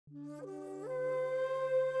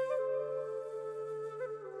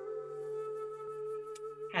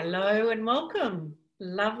Hello and welcome.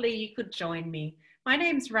 Lovely you could join me. My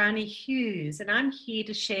name's Rani Hughes and I'm here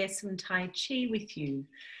to share some Tai Chi with you.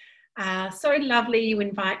 So lovely you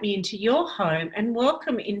invite me into your home and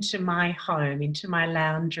welcome into my home, into my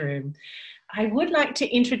lounge room. I would like to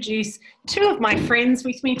introduce two of my friends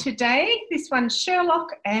with me today. This one's Sherlock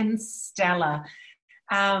and Stella.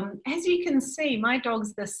 As you can see, my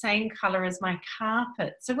dog's the same colour as my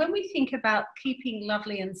carpet. So when we think about keeping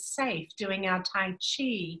lovely and safe doing our Tai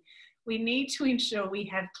Chi, we need to ensure we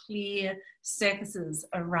have clear surfaces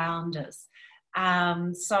around us.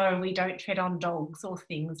 So we don't tread on dogs or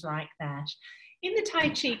things like that. In the Tai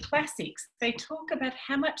Chi classics, they talk about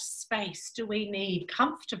how much space do we need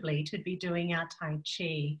comfortably to be doing our Tai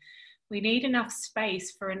Chi. We need enough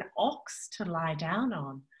space for an ox to lie down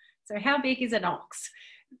on. So how big is an ox?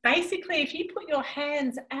 Basically, if you put your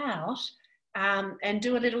hands out and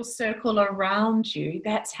do a little circle around you,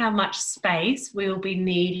 that's how much space we'll be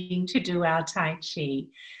needing to do our Tai Chi.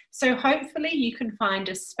 So hopefully you can find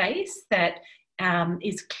a space that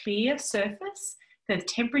is clear surface, the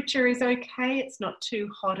temperature is okay, it's not too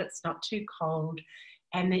hot, it's not too cold,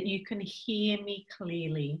 and that you can hear me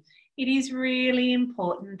clearly. It is really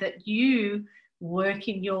important that you work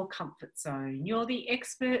in your comfort zone. You're the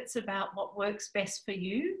experts about what works best for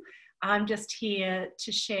you. I'm just here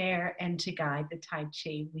to share and to guide the Tai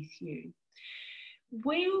Chi with you.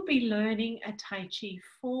 We will be learning a Tai Chi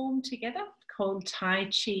form together called Tai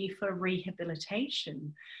Chi for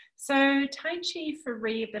Rehabilitation. So Tai Chi for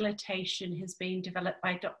Rehabilitation has been developed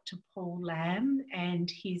by Dr. Paul Lamb and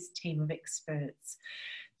his team of experts.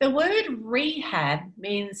 The word rehab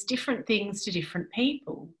means different things to different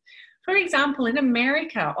people. For example, in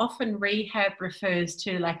America, often rehab refers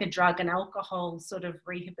to like a drug and alcohol sort of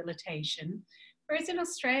rehabilitation, whereas in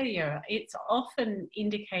Australia, it's often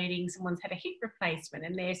indicating someone's had a hip replacement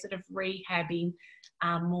and they're sort of rehabbing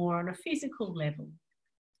more on a physical level.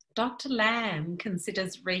 Dr. Lamb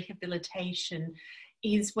considers rehabilitation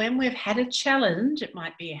is when we've had a challenge, it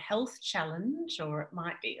might be a health challenge or it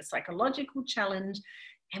might be a psychological challenge,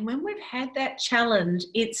 and when we've had that challenge,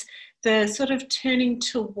 it's the sort of turning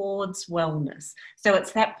towards wellness. So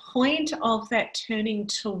it's that point of that turning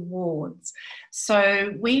towards.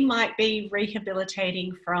 So we might be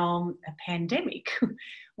rehabilitating from a pandemic.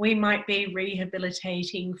 We might be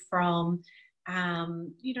rehabilitating from,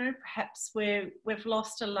 perhaps we've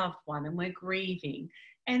lost a loved one and we're grieving.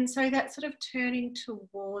 And so that's sort of turning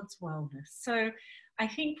towards wellness. So I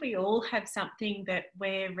think we all have something that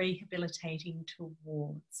we're rehabilitating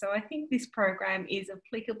towards. So I think this program is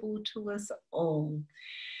applicable to us all.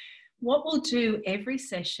 What we'll do every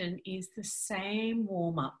session is the same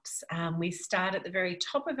warm-ups. We start at the very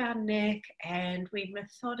top of our neck and we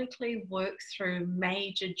methodically work through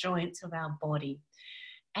major joints of our body.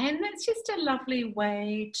 And that's just a lovely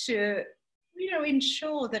way to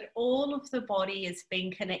ensure that all of the body is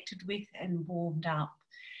being connected with and warmed up.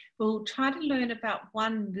 We'll try to learn about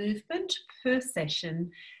one movement per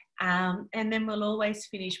session, and then we'll always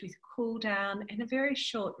finish with cool down and a very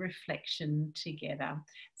short reflection together.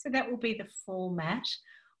 So that will be the format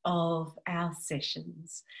of our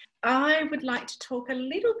sessions. I would like to talk a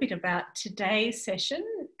little bit about today's session.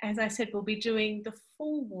 As I said, we'll be doing the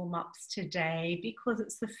full warm-ups today because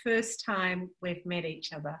it's the first time we've met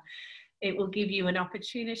each other. It will give you an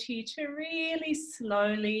opportunity to really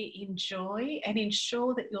slowly enjoy and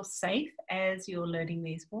ensure that you're safe as you're learning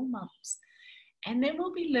these warm-ups. And then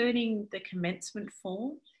we'll be learning the commencement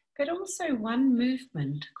form, but also one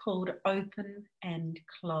movement called open and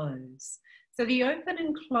close. So the open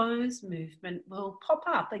and close movement will pop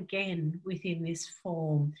up again within this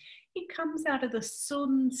form. It comes out of the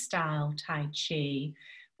Sun style Tai Chi,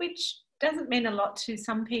 which doesn't mean a lot to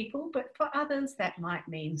some people, but for others that might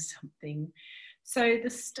mean something. So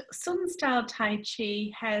the Sun style Tai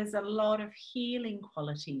Chi has a lot of healing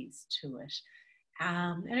qualities to it.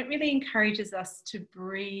 And it really encourages us to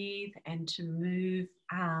breathe and to move,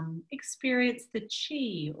 experience the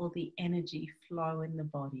chi or the energy flow in the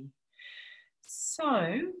body.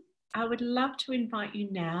 So I would love to invite you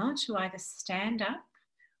now to either stand up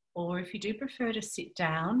or if you do prefer to sit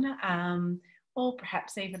down, or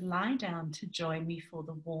perhaps even lie down to join me for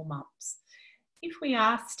the warm-ups. If we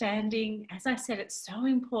are standing, as I said, it's so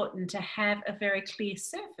important to have a very clear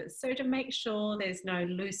surface. So to make sure there's no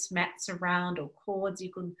loose mats around or cords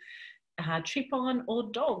you can trip on or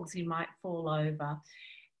dogs you might fall over.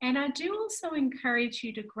 And I do also encourage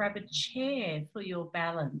you to grab a chair for your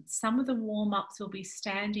balance. Some of the warm-ups will be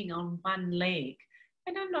standing on one leg.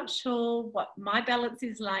 And I'm not sure what my balance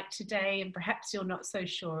is like today, and perhaps you're not so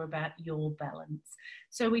sure about your balance.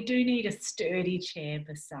 So we do need a sturdy chair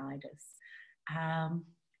beside us.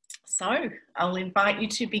 So I'll invite you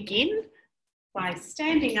to begin by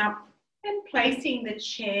standing up and placing the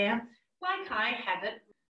chair like I have it.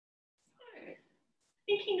 So,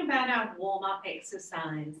 thinking about our warm-up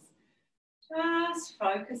exercise, just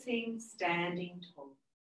focusing standing tall.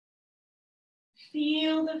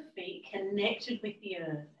 Feel the feet connected with the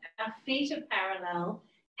earth. Our feet are parallel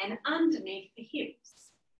and underneath the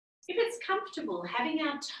hips. If it's comfortable, having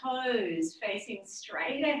our toes facing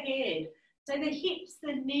straight ahead, so the hips,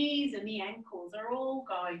 the knees and the ankles are all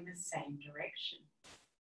going the same direction.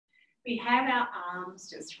 We have our arms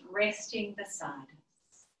just resting beside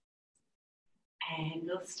us. And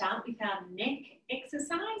we'll start with our neck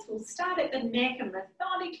exercise. We'll start at the neck and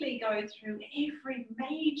methodically go through every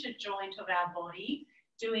major joint of our body,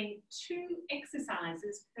 doing 2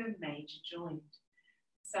 exercises per major joint.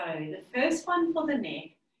 So the first one for the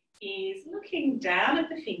neck is looking down at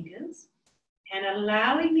the fingers and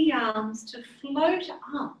allowing the arms to float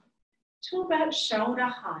up to about shoulder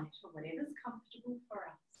height or whatever's comfortable for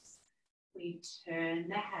us. We turn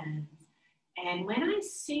the hands. And when I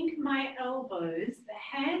sink my elbows,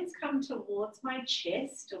 the hands come towards my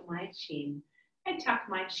chest or my chin. I tuck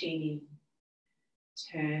my chin in.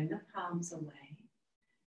 Turn the palms away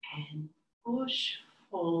and push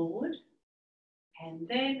forward. And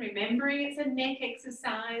then remembering it's a neck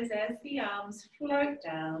exercise, as the arms float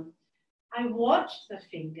down, I watch the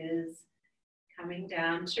fingers coming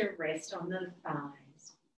down to rest on the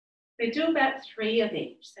thighs. We do about 3 of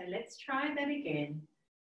each. So let's try that again.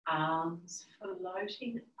 Arms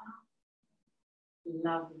floating up.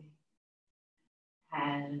 Lovely.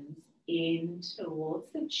 Hands in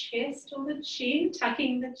towards the chest or the chin,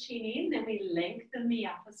 tucking the chin in, then we lengthen the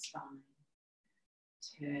upper spine.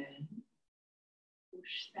 Turn.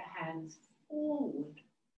 Push the hands forward.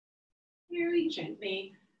 Very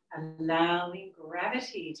gently, allowing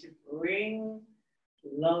gravity to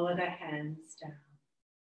lower the hands down.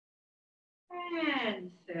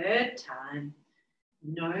 And 3rd time.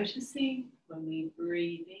 Noticing when we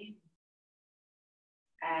breathe in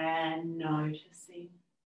and noticing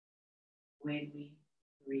when we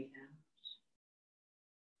breathe out.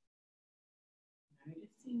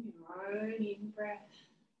 Noticing your own in-breath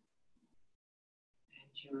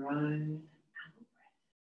and your own out-breath.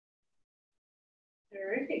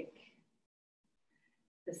 Terrific.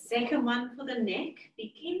 The second one for the neck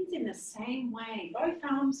begins in the same way. Both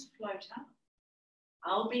arms float up.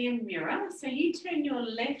 I'll be a mirror, so you turn your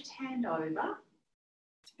left hand over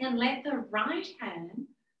and let the right hand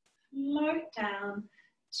float down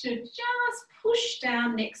to just push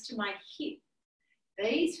down next to my hip.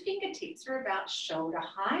 These fingertips are about shoulder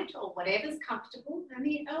height or whatever's comfortable, and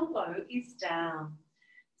the elbow is down.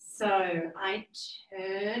 So I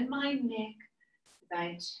turn my neck,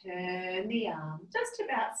 I turn the arm, just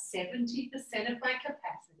about 70% of my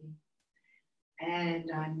capacity. And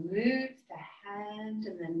I move the hand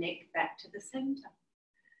and the neck back to the center.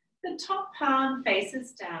 The top palm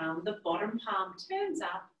faces down, the bottom palm turns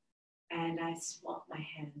up, and I swap my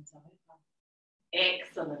hands over.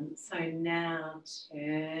 Excellent. So now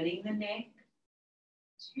turning the neck,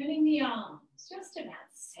 turning the arms, just about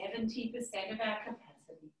 70% of our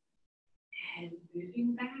capacity. And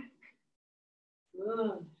moving back.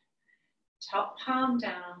 Good. Top palm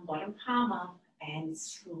down, bottom palm up, and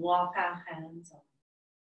swap our hands on.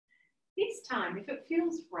 This time, if it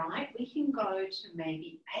feels right, we can go to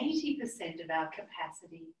maybe 80% of our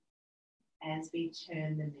capacity as we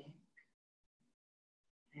turn the neck.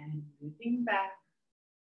 And moving back.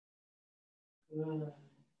 Good.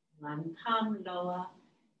 One palm lower,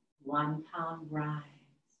 one palm rise.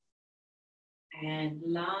 And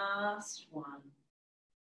last one.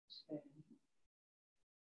 Turn.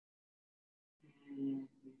 And moving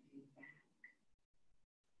back.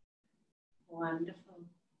 Wonderful.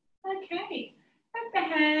 Okay, let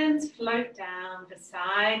the hands float down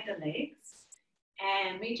beside the legs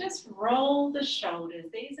and we just roll the shoulders.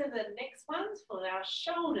 These are the next ones for our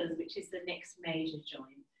shoulders, which is the next major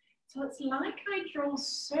joint. So it's like I draw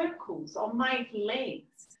circles on my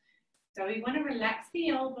legs. So we want to relax the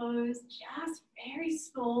elbows, just very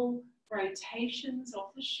small rotations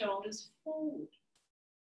of the shoulders forward.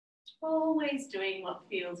 Always doing what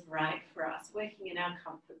feels right for us, working in our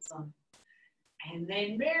comfort zone. And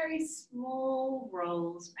then very small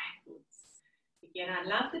rolls backwards. Again, I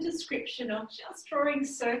love the description of just drawing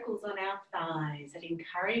circles on our thighs. It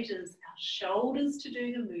encourages our shoulders to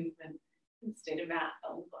do the movement instead of our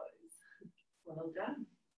elbows. Well done.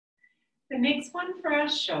 The next one for our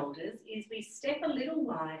shoulders is we step a little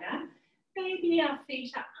wider. Maybe our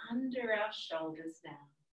feet are under our shoulders now.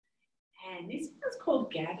 And this one's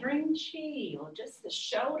called gathering chi, or just the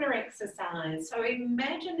shoulder exercise. So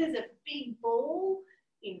imagine there's a big ball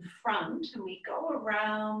in front and we go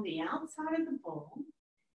around the outside of the ball.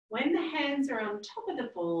 When the hands are on top of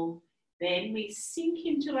the ball, then we sink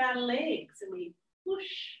into our legs and we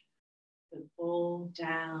push the ball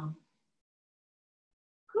down.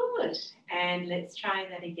 Good. And let's try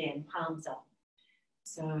that again. Palms up.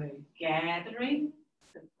 So gathering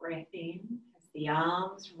the breath in as the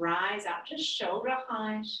arms rise up to shoulder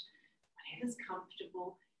height, whatever's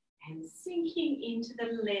comfortable, and sinking into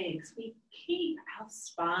the legs. We keep our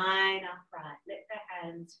spine upright. Let the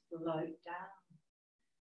hands float down.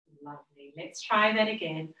 Lovely. Let's try that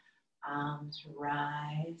again. Arms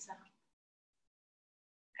rise up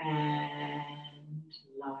and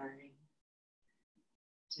lowering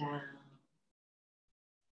down.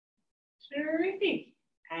 Terrific.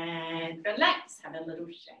 And relax, have a little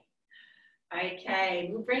shake. Okay,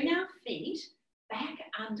 we'll bring our feet back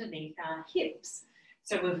underneath our hips.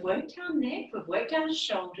 So we've worked our neck, we've worked our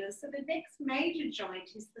shoulders. So the next major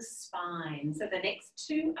joint is the spine. So the next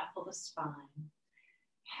two are for the spine.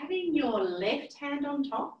 Having your left hand on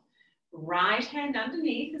top, right hand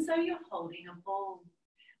underneath as though you're holding a ball.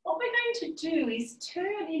 What we're going to do is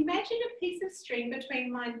imagine a piece of string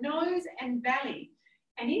between my nose and belly.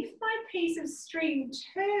 And if my piece of string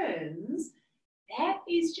turns, that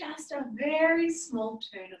is just a very small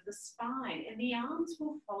turn of the spine, and the arms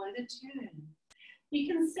will follow the turn. You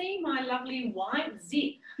can see my lovely white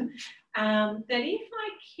zip, that if I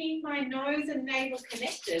keep my nose and navel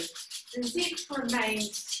connected, the zip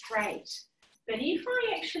remains straight. But if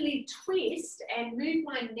I actually twist and move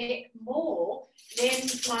my neck more, then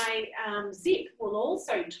my zip will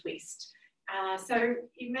also twist. So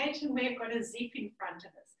imagine we've got a zip in front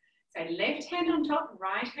of us. So left hand on top,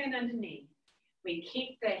 right hand underneath. We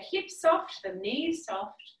keep the hips soft, the knees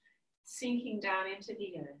soft, sinking down into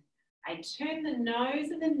the earth. I turn the nose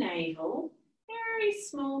and the navel, very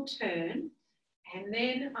small turn, and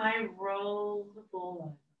then I roll the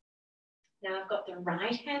ball over. Now I've got the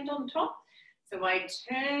right hand on top, so I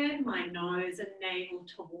turn my nose and navel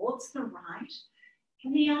towards the right,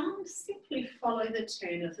 and the arms simply follow the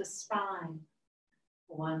turn of the spine.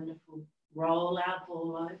 Wonderful. Roll our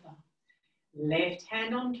ball over. Left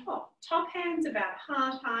hand on top. Top hand's about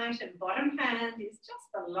heart height and bottom hand is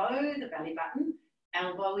just below the belly button.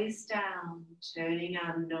 Elbow is down. Turning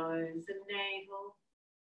our nose and navel.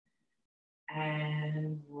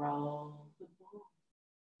 And roll the ball.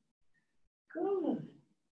 Good.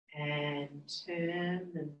 And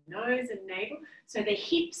turn the nose and navel. So the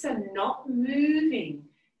hips are not moving.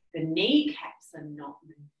 The kneecaps are not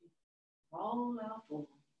moving. Roll our ball.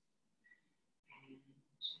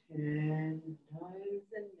 Turn the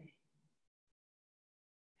nose and neck.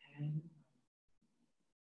 And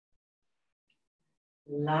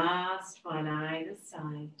last one either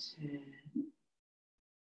side, turn.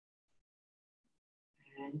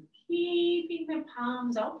 And keeping the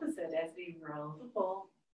palms opposite as we roll the ball.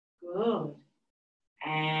 Good.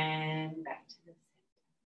 And back to the center.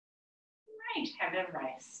 Great, have a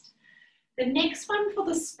rest. The next one for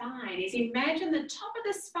the spine is imagine the top of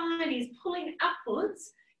the spine is pulling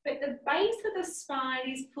upwards, but the base of the spine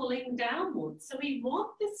is pulling downwards. So we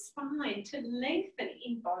want the spine to lengthen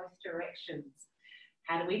in both directions.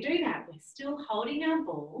 How do we do that? We're still holding our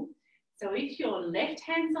ball. So if your left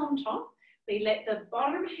hand's on top, we let the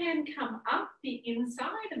bottom hand come up the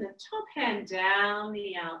inside and the top hand down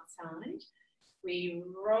the outside. We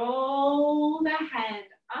roll the hand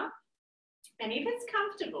up, and if it's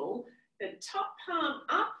comfortable, the top palm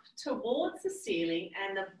up towards the ceiling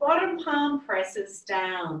and the bottom palm presses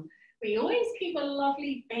down. We always keep a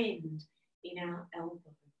lovely bend in our elbow.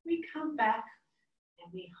 We come back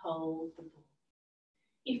and we hold the ball.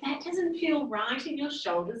 If that doesn't feel right in your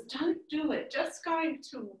shoulders, don't do it. Just go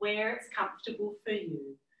to where it's comfortable for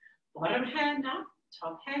you. Bottom hand up,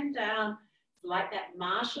 top hand down. It's like that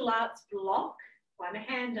martial arts block. One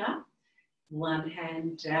hand up, one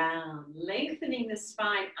hand down. Lengthening the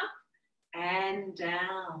spine up and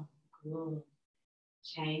down. Good.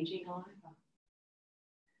 Changing over.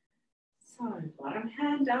 So bottom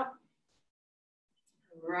hand up.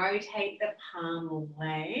 Rotate the palm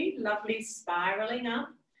away. Lovely spiraling up.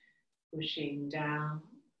 Pushing down.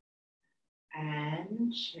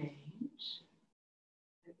 And change.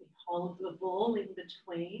 We hold the ball in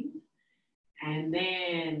between. And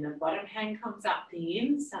then the bottom hand comes up the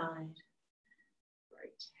inside.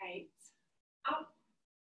 Rotates up.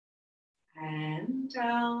 And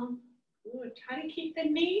down. Good. Try to keep the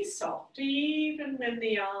knees soft even when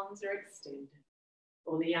the arms are extended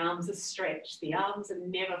or the arms are stretched. The arms are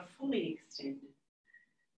never fully extended.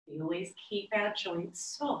 We We always keep our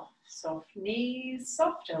joints soft. Soft knees,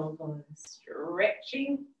 soft elbows,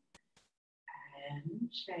 stretching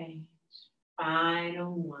and change.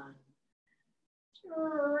 Final one.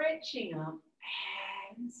 Stretching up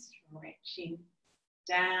and stretching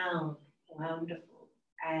down. Wonderful.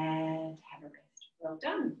 And have a rest. Well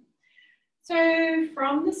done. So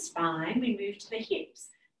from the spine, we move to the hips.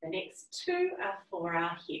 The next two are for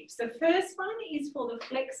our hips. The first one is for the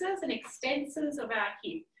flexors and extensors of our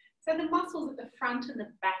hip. So the muscles at the front and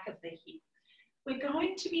the back of the hip. We're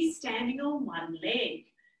going to be standing on one leg.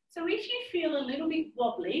 So if you feel a little bit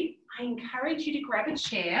wobbly, I encourage you to grab a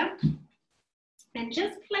chair and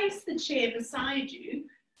just place the chair beside you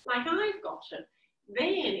like I've got it. Then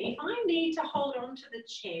if I need to hold on to the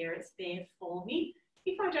chair, it's there for me.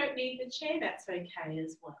 If I don't need the chair, that's okay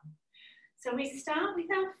as well. So we start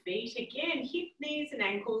with our feet, again, hip, knees and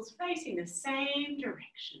ankles facing the same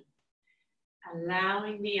direction.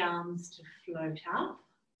 Allowing the arms to float up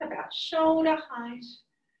about shoulder height.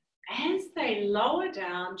 As they lower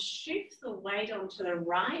down, shift the weight onto the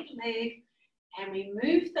right leg and we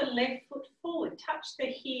move the left foot forward, touch the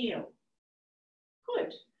heel.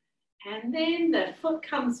 Good. And then the foot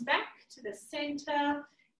comes back to the center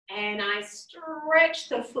and I stretch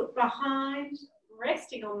the foot behind,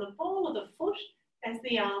 resting on the ball of the foot as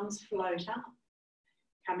the arms float up.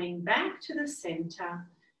 Coming back to the center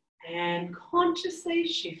and consciously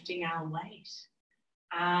shifting our weight.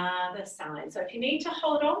 Other side. So if you need to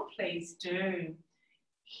hold on, please do.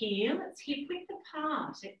 Heel, it's hip width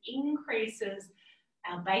apart. It increases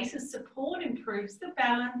our base of support, improves the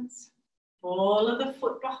balance. Ball of the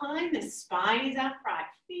foot behind, the spine is upright.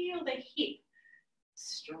 Feel the hip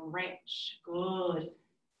stretch. Good.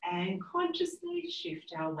 And consciously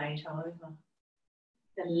shift our weight over.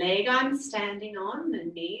 The leg I'm standing on, the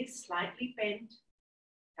knees slightly bent.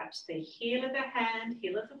 Touch the heel of the hand,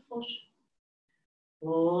 heel of the foot.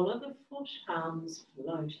 Ball of the foot, arms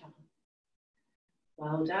float up.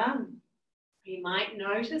 Well done. You might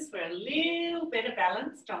notice we're a little better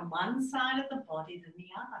balanced on one side of the body than the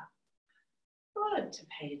other. Good to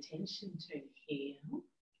pay attention to. Heel and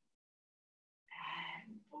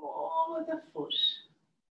ball of the foot.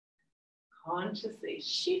 Consciously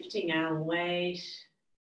shifting our weight.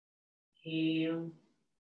 Heel and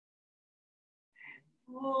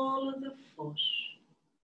ball of the foot.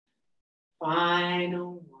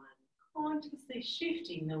 Final one. Consciously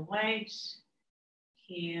shifting the weight.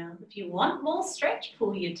 Here. If you want more stretch,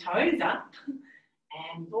 pull your toes up.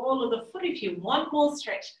 And ball of the foot. If you want more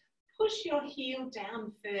stretch, push your heel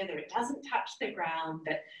down further. It doesn't touch the ground,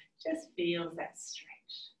 but just feels that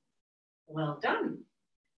stretch. Well done.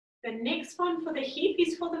 The next one for the hip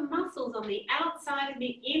is for the muscles on the outside and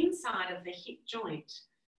the inside of the hip joint.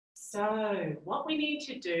 So what we need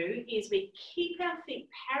to do is we keep our feet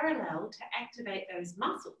parallel to activate those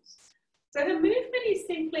muscles. So the movement is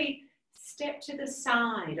simply step to the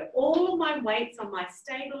side. All of my weight's on my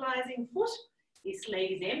stabilizing foot. This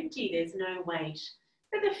leg is empty, there's no weight.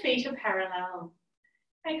 But the feet are parallel.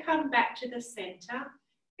 I come back to the center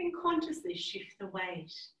and consciously shift the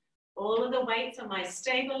weight. All of the weight's on my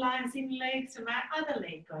stabilizing leg, so my other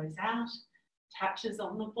leg goes out, touches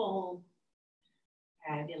on the ball.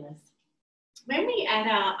 Fabulous. When we add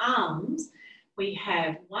our arms, we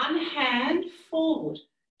have one hand forward,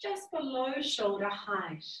 just below shoulder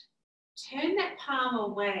height. Turn that palm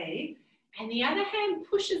away and the other hand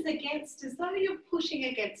pushes against, as though you're pushing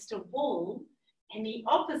against a wall, and the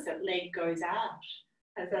opposite leg goes out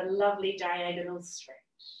as a lovely diagonal stretch.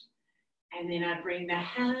 And then I bring the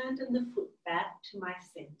hand and the foot back to my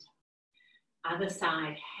center. Other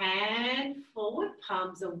side, hand forward,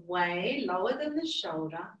 palms away, lower than the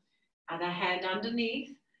shoulder. Other hand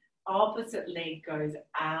underneath, opposite leg goes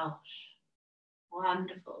out.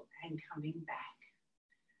 Wonderful, and coming back.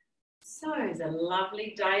 So it's a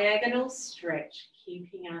lovely diagonal stretch,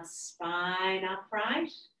 keeping our spine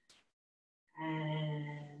upright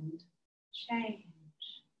and change.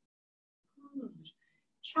 Good.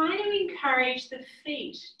 Try to encourage the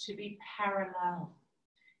feet to be parallel.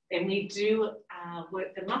 Then we do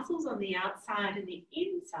work the muscles on the outside and the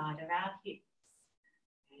inside of our hips.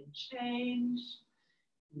 And change.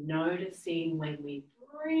 Noticing when we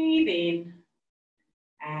breathe in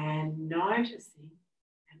and noticing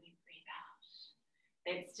when we breathe out.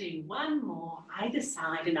 Let's do one more either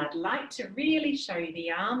side, and I'd like to really show you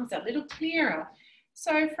the arms a little clearer.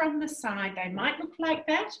 So from the side, they might look like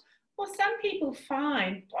that, or some people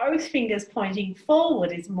find both fingers pointing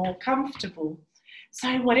forward is more comfortable.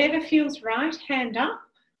 So whatever feels right, hand up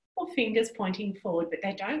or fingers pointing forward, but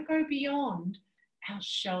they don't go beyond our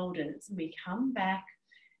shoulders. We come back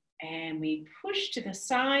And we push to the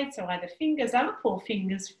side, so either fingers up or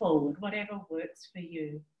fingers forward, whatever works for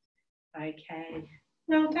you. Okay,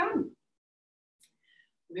 well done.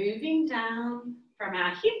 Moving down from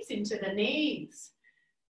our hips into the knees.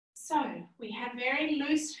 So we have very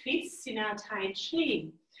loose fists in our Tai Chi.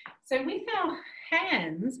 So with our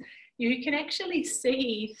hands, you can actually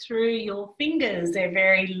see through your fingers. They're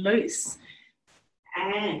very loose.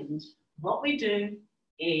 And what we do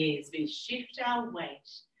is we shift our weight.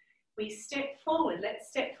 We step forward. Let's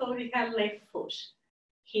step forward with our left foot.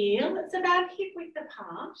 Heel, it's about hip width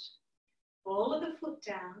apart. Ball of the foot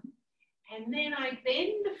down. And then I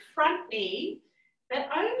bend the front knee, but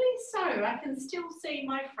only so I can still see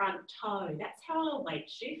my front toe. That's how I'll weight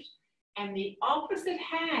shift. And the opposite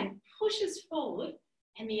hand pushes forward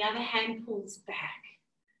and the other hand pulls back.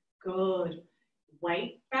 Good.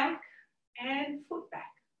 Weight back and foot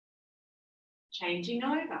back. Changing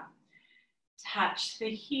over. Touch the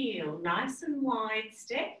heel. Nice and wide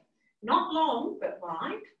step. Not long, but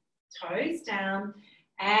wide. Toes down.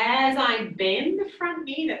 As I bend the front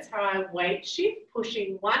knee, that's how I weight shift,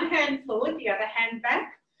 pushing one hand forward, the other hand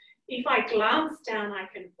back. If I glance down, I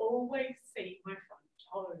can always see my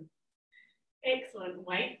front toe. Excellent.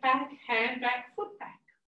 Weight back, hand back, foot back.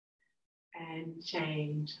 And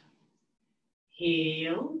change.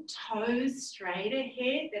 Heel, toes straight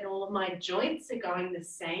ahead, then all of my joints are going the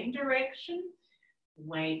same direction.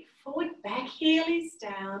 Weight forward, back heel is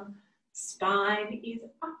down, spine is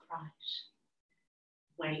upright.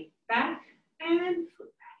 Weight back and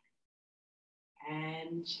foot back.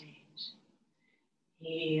 And change.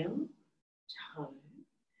 Heel, toe.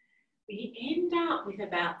 We end up with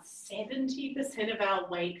about 70% of our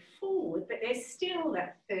weight forward, but there's still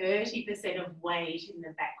that 30% of weight in the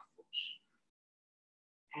back foot.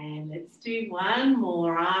 And let's do one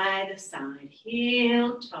more either side.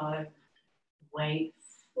 Heel, toe, weight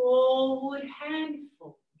forward, hand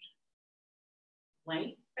forward.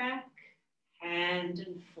 Weight back, hand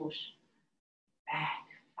and foot back.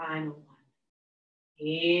 Final one.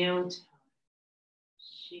 Heel, toe,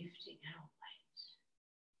 shifting our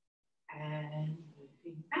weight and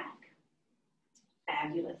moving back.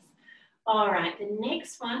 Fabulous. All right, the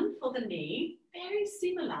next one for the knee, very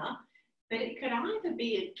similar, but it could either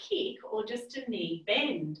be a kick or just a knee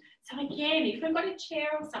bend. So again, if we've got a chair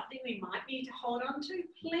or something we might need to hold on to,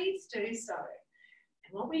 please do so.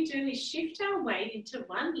 And what we do is shift our weight into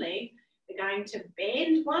one leg. We're going to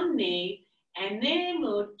bend one knee and then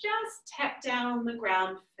we'll just tap down on the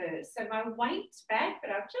ground first. So my weight's back,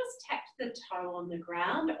 but I've just tapped the toe on the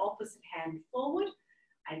ground, opposite hand forward.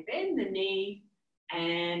 I bend the knee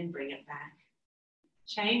and bring it back.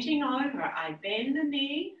 Changing over, I bend the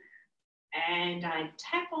knee and I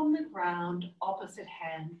tap on the ground, opposite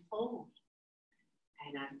hand forward.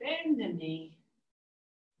 And I bend the knee,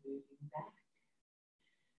 moving back.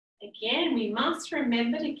 Again, we must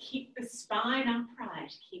remember to keep the spine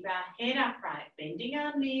upright, keep our head upright, bending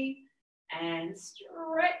our knee and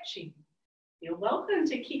stretching. You're welcome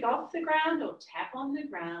to kick off the ground or tap on the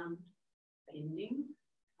ground, bending,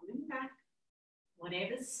 coming back,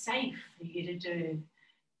 whatever's safe for you to do,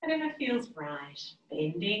 whatever feels right,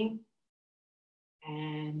 bending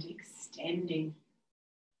and extending.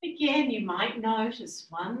 Again, you might notice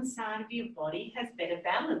one side of your body has better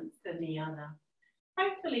balance than the other.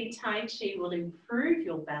 Hopefully, Tai Chi will improve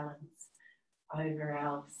your balance over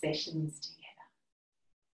our sessions together.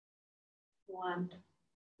 One,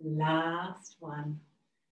 last one.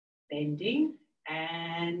 Bending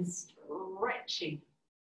and stretching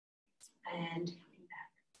and coming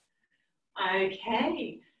back.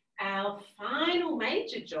 Okay, our final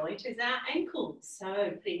major joint is our ankle.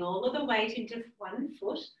 So putting all of the weight into one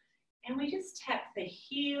foot and we just tap the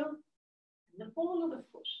heel and the ball of the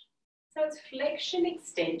foot. So it's flexion,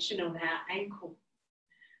 extension of our ankle.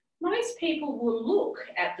 Most people will look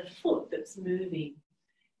at the foot that's moving,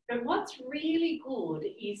 but what's really good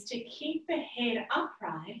is to keep the head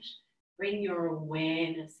upright, bring your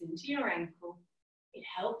awareness into your ankle. It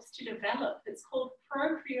helps to develop, it's called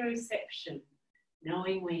proprioception,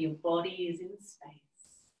 knowing where your body is in space.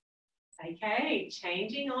 Okay,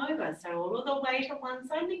 changing over, so all of the weight on one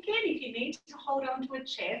side, and again, if you need to hold on to a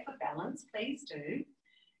chair for balance, please do.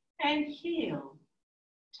 And heel,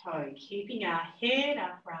 toe, keeping our head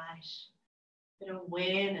upright, but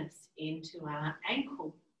awareness into our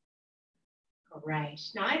ankle. Great.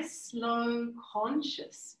 Nice, slow,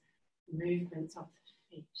 conscious movements of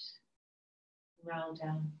the feet. Well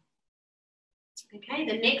done. Okay,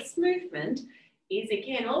 the next movement is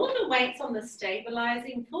again all of the weights on the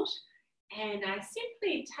stabilizing foot, and I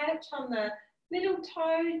simply tapped on the little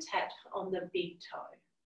toe, tapped on the big toe.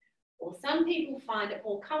 Or some people find it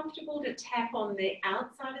more comfortable to tap on the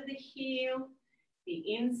outside of the heel,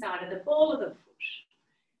 the inside of the ball of the foot.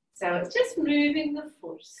 So it's just moving the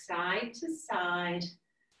foot side to side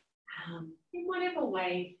in whatever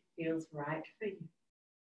way feels right for you.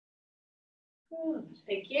 Good.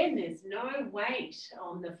 Again, there's no weight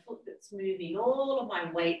on the foot that's moving. All of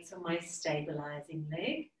my weight's on my stabilizing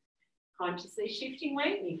leg. Consciously shifting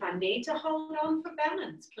weight. And if I need to hold on for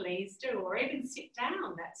balance, please do. Or even sit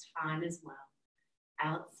down, that's fine as well.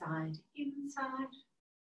 Outside, inside,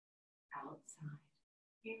 outside,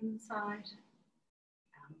 inside,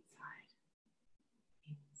 outside,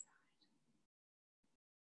 inside.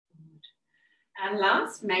 Good. Our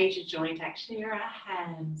last major joint actually are our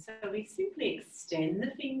hands. So we simply extend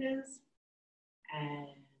the fingers and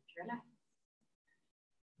relax.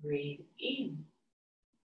 Breathe in.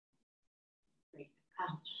 Breathe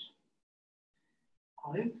out.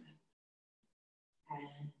 Open.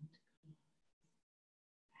 And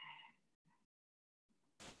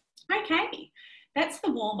okay, that's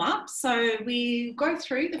the warm-up. So we go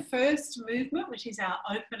through the first movement, which is our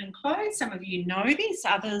open and close. Some of you know this,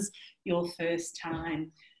 others your first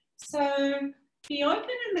time. So the open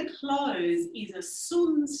and the close is a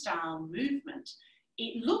Sun style movement.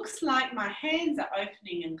 It looks like my hands are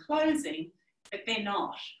opening and closing, but they're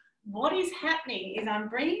not. What is happening is I'm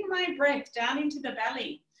bringing my breath down into the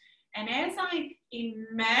belly. And as I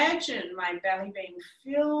imagine my belly being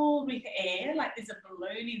filled with air, like there's a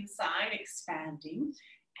balloon inside expanding,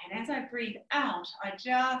 and as I breathe out, I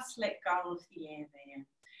just let go of the air there.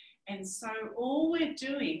 And so all we're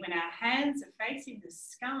doing when our hands are facing the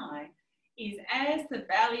sky is as the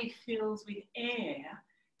belly fills with air,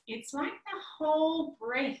 it's like the whole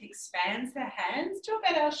breath expands the hands to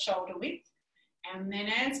about our shoulder width. And then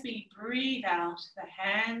as we breathe out, the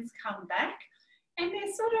hands come back and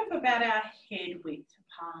they're sort of about our head width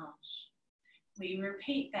apart. We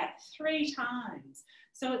repeat that 3 times.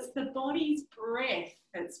 So it's the body's breath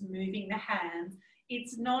that's moving the hands.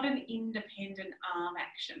 It's not an independent arm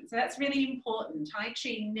action. So that's really important. Tai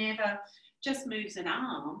Chi never just moves an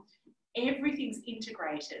arm. Everything's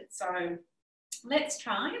integrated. So let's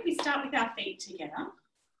try. We start with our feet together.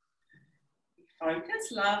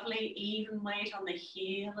 Focus, lovely, even weight on the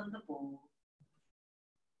heel and the ball.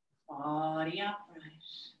 Body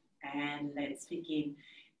upright. And let's begin.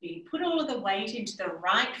 You put all of the weight into the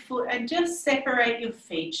right foot and just separate your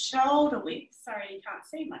feet shoulder width. Sorry, you can't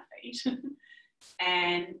see my feet.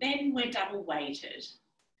 And then we're double weighted.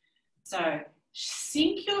 So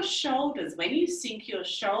sink your shoulders. When you sink your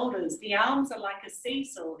shoulders, the arms are like a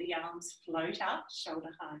seesaw. The arms float up, shoulder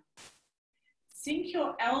height. Sink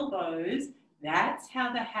your elbows. That's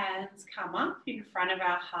how the hands come up in front of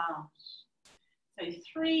our heart. So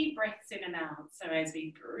 3 breaths in and out. So as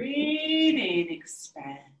we breathe in,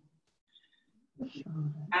 expand.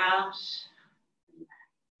 Out.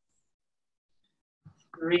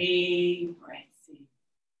 Breathe, breaths in.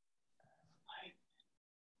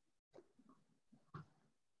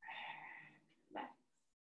 Open.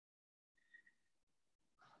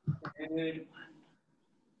 Third one.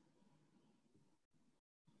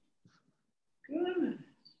 Good.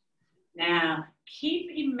 Now,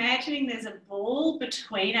 keep imagining there's a ball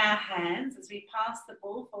between our hands as we pass the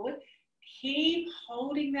ball forward. Keep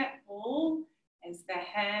holding that ball as the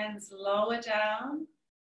hands lower down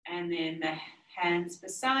and then the hands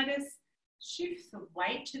beside us. Shift the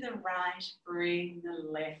weight to the right. Bring the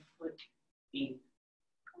left foot in.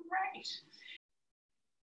 Great.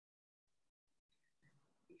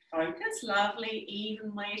 Focus, lovely,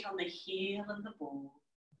 even weight on the heel and the ball.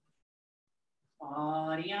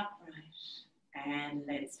 Body upright. And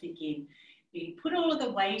let's begin. You put all of the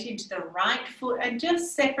weight into the right foot and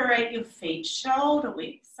just separate your feet shoulder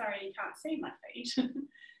width. Sorry, you can't see my feet.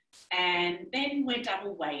 And then we're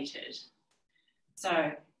double weighted.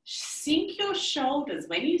 So sink your shoulders.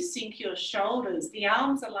 When you sink your shoulders, the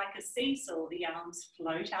arms are like a seesaw. The arms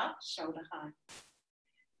float up, shoulder height.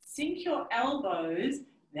 Sink your elbows.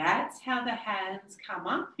 That's how the hands come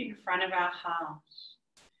up in front of our heart.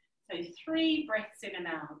 So 3 breaths in and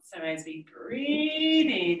out. So as we breathe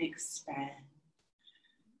in, expand.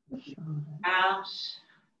 Out.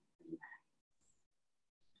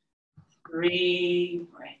 Breathe,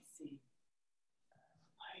 breaths in.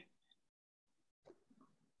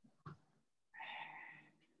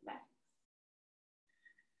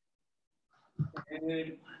 Open.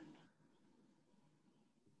 Third one.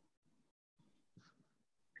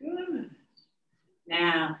 Good.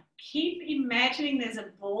 Now, keep imagining there's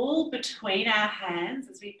a ball between our hands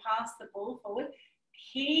as we pass the ball forward.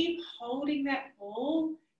 Keep holding that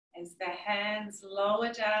ball as the hands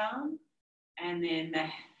lower down and then the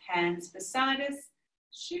hands beside us.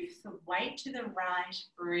 Shift the weight to the right,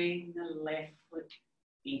 bring the left foot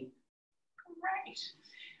in. Great.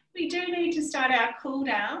 We do need to start our cool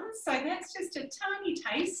down, so that's just a tiny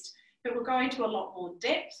taste, but we'll go into a lot more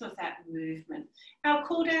depth with that movement. Our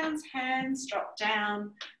cool downs, hands drop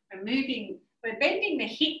down. We're bending the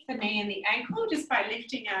hip, the knee and the ankle just by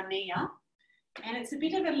lifting our knee up. And it's a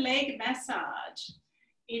bit of a leg massage.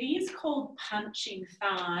 It is called punching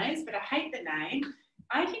thighs, but I hate the name.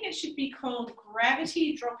 I think it should be called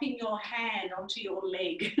gravity dropping your hand onto your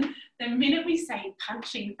leg. The minute we say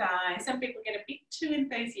punching thighs, some people get a bit too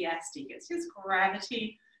enthusiastic. It's just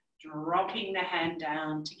gravity dropping the hand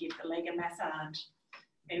down to give the leg a massage.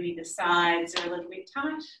 Maybe the sides are a little bit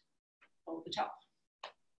tight or the top.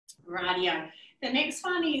 Rightio. The next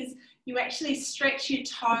one is you actually stretch your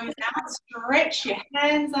toes out, stretch your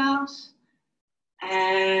hands out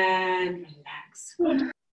and relax.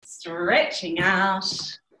 Good. Stretching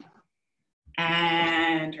out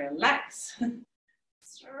and relax.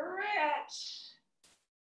 Stretch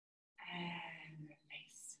and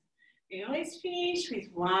release. We always finish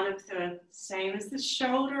with one of the same as the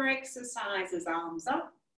shoulder exercises, arms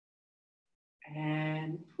up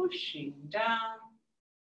and pushing down.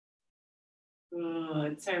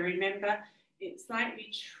 Good. So remember, it's like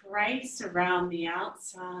we trace around the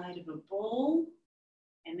outside of a ball,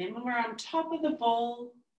 and then when we're on top of the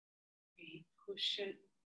ball, we push it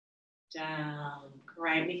down.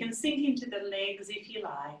 Great. We can sink into the legs if you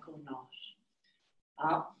like or not.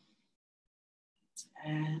 Up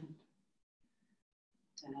and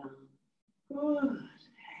down. Good. And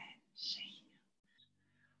shake.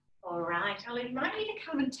 All right. I'll invite you to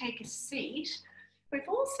come and take a seat. We've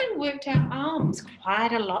also worked our arms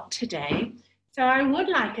quite a lot today, so I would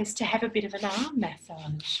like us to have a bit of an arm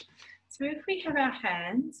massage. So if we have our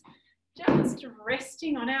hands just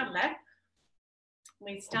resting on our lap,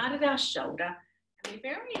 we start at our shoulder and we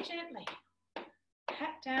very gently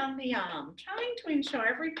pat down the arm, trying to ensure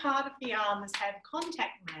every part of the arm has had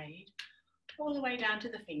contact made all the way down to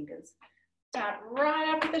the fingers. Start right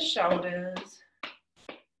up at the shoulders,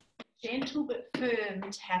 gentle but firm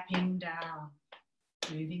tapping down.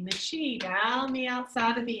 Moving the chi down the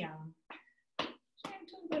outside of the arm.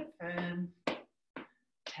 Gentle but firm.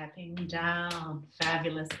 Tapping down.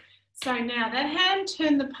 Fabulous. So now that hand,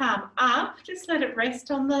 turn the palm up. Just let it rest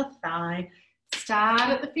on the thigh. Start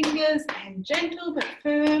at the fingers and gentle but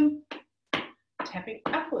firm. Tapping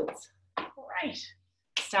upwards. Great.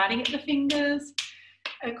 Starting at the fingers.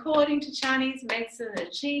 According to Chinese medicine, the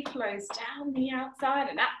chi flows down the outside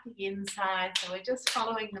and up the inside. So we're just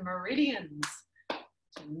following the meridians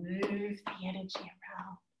to move the energy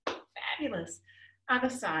around. Fabulous. Other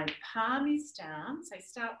side, palm is down. So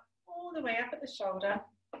start all the way up at the shoulder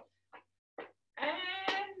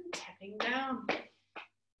and tapping down.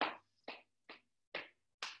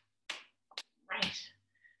 Right.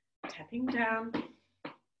 Tapping down.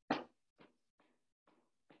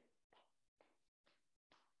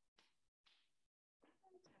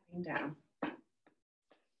 Tapping down.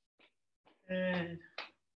 Good.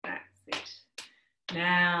 That's it.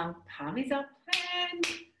 Now, palm is up and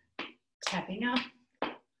tapping up.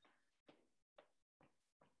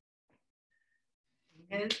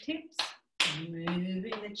 Fingers tips, moving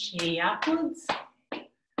the chi upwards.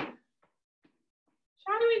 Try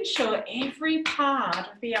to ensure every part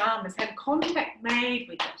of the arm has had contact made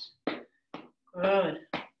with it. Good.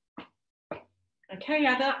 Okay,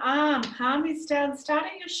 other arm, palm is down, start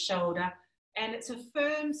at your shoulder, and it's a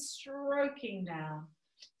firm stroking down.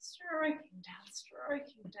 Stroking down,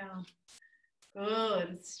 stroking down.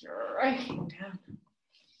 Good, stroking down.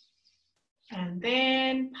 And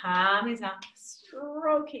then palm is up,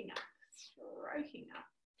 stroking up, stroking up.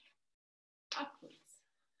 Upwards,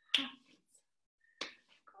 upwards.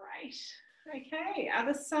 Great. Okay,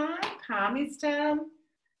 other side, palm is down,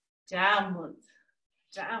 downwards,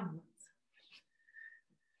 downwards.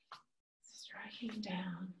 Stroking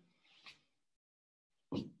down.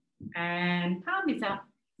 And palm is up,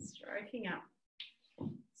 stroking up,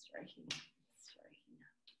 stroking up, stroking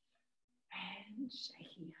up, and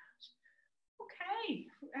shaking out. Okay,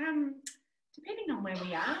 depending on where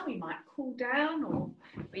we are, we might cool down or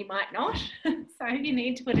we might not. So if you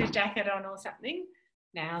need to put a jacket on or something,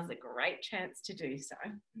 now's a great chance to do so.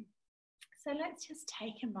 So let's just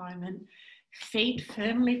take a moment, feet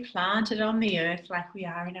firmly planted on the earth like we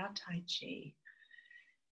are in our Tai Chi.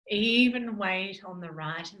 Even weight on the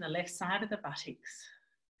right and the left side of the buttocks.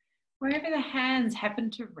 Wherever the hands happen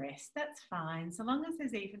to rest, that's fine, so long as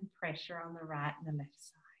there's even pressure on the right and the left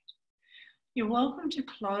side. You're welcome to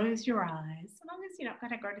close your eyes, so long as you're not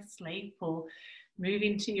going to go to sleep or Move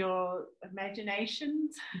into your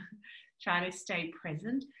imaginations. Try to stay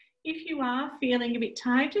present. If you are feeling a bit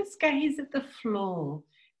tired, just gaze at the floor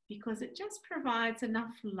because it just provides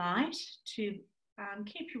enough light to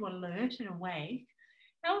keep you alert and awake.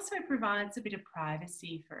 It also provides a bit of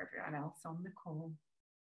privacy for everyone else on the call.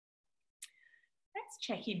 Let's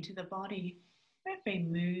check into the body. We've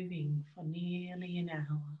been moving for nearly an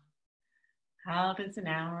hour. How does an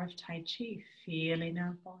hour of Tai Chi feel in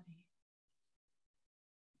our body?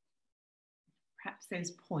 Perhaps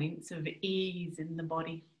there's points of ease in the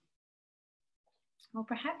body. Or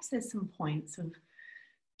perhaps there's some points of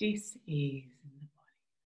dis-ease in the body.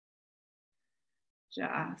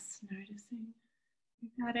 Just noticing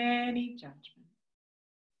without any judgment.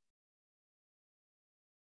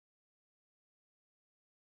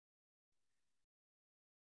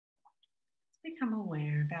 Let's become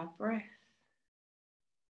aware of our breath.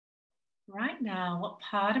 Right now, what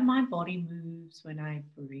part of my body moves when I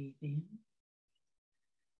breathe in?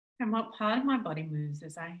 And what part of my body moves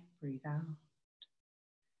as I breathe out?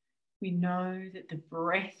 We know that the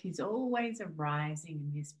breath is always arising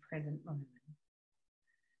in this present moment.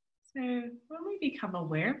 So when we become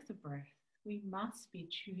aware of the breath, we must be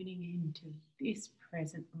tuning into this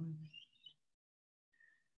present moment.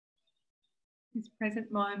 This present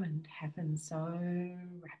moment happens so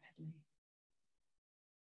rapidly.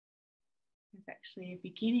 There's actually a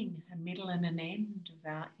beginning, a middle and an end of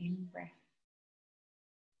our in-breath.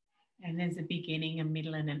 And there's a beginning, a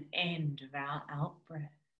middle and an end of our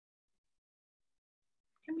out-breath.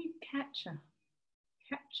 Can we capture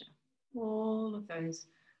all of those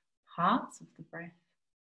parts of the breath?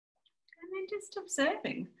 And then just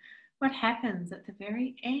observing what happens at the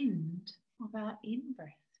very end of our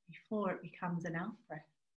in-breath before it becomes an out-breath.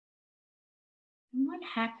 And what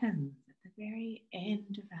happens at the very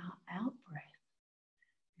end of our out-breath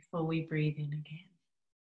before we breathe in again.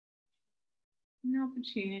 An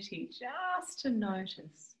opportunity just to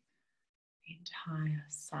notice the entire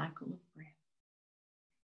cycle of breath.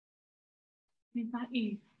 I invite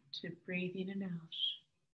you to breathe in and out.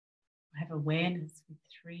 Have awareness with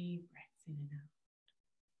 3 breaths in and out.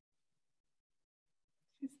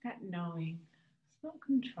 It's just that knowing. It's not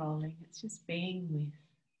controlling. It's just being with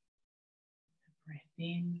the breath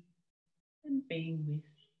in and being with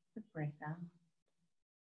the breath out.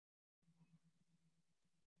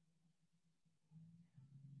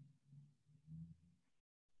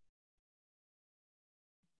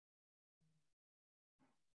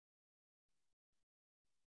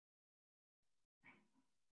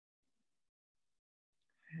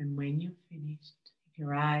 And when you're finished, if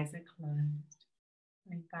your eyes are closed,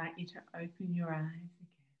 I invite you to open your eyes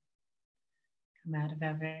again. Come out of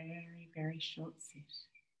our very, very short sit.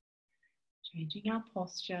 Changing our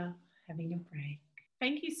posture, having a break.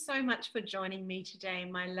 Thank you so much for joining me today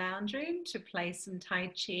in my lounge room to play some Tai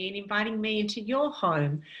Chi and inviting me into your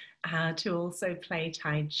home to also play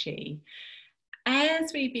Tai Chi.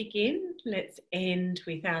 As we begin, let's end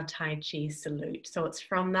with our Tai Chi salute. So it's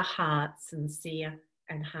from the heart, sincere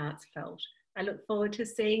and heartfelt. I look forward to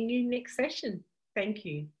seeing you next session. Thank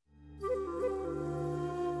you.